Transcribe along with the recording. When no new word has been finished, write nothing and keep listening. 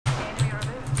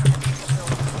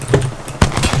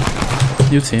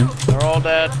New team. They're all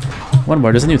dead. One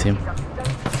more. There's a new team.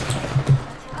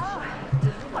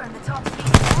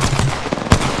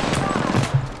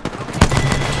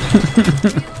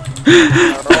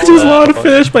 I just want to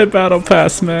finish my battle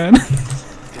pass, man.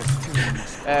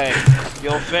 Hey,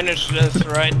 you'll finish this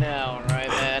right now, right,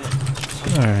 man?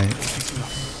 Alright.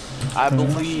 I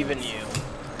believe in you.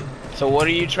 So what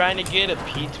are you trying to get? A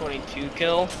P-22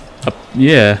 kill?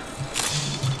 Yeah.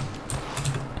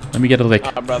 Let me get a lick.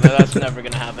 Oh, brother, that's never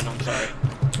gonna happen. I'm sorry.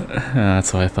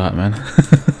 That's what I thought, man.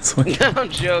 That's what I'm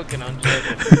joking. I'm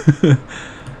joking.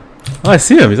 Oh, I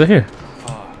see him. He's right here.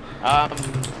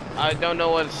 I don't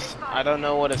know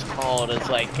what it's called. It's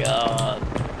like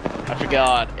I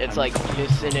forgot. It's like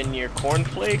missing in your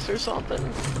cornflakes or something.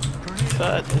 Is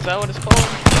that what it's called?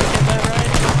 Is that right?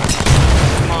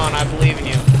 Come on, I believe in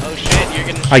you. Oh shit, you're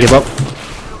gonna. I give up.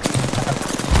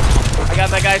 I got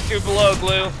that guy super low,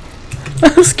 Glue.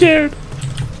 I'm scared.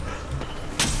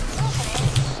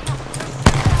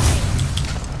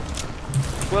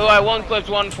 Glue, I one-clipped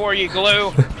one for you,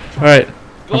 Glue. Alright.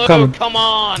 Glue, I'm coming. come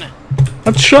on.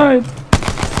 I'm trying.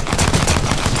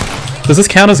 Does this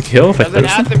count as a kill if I Does it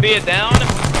have him? to be a down?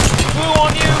 Glue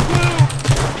on you, Glue.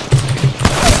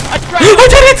 I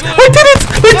did it! I did it!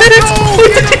 I did it!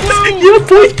 Yeah,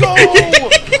 boy!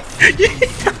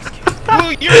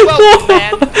 Glue, you're welcome,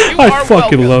 man. You I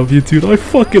fucking welcome. love you, dude. I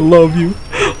fucking love you.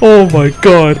 Oh my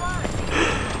god.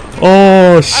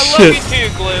 Oh shit. I love you too,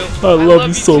 Glue. I love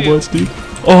you so too. much, dude.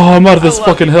 Oh, I'm out of this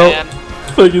fucking hell. Man.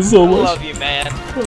 Thank you so I much. love you, man.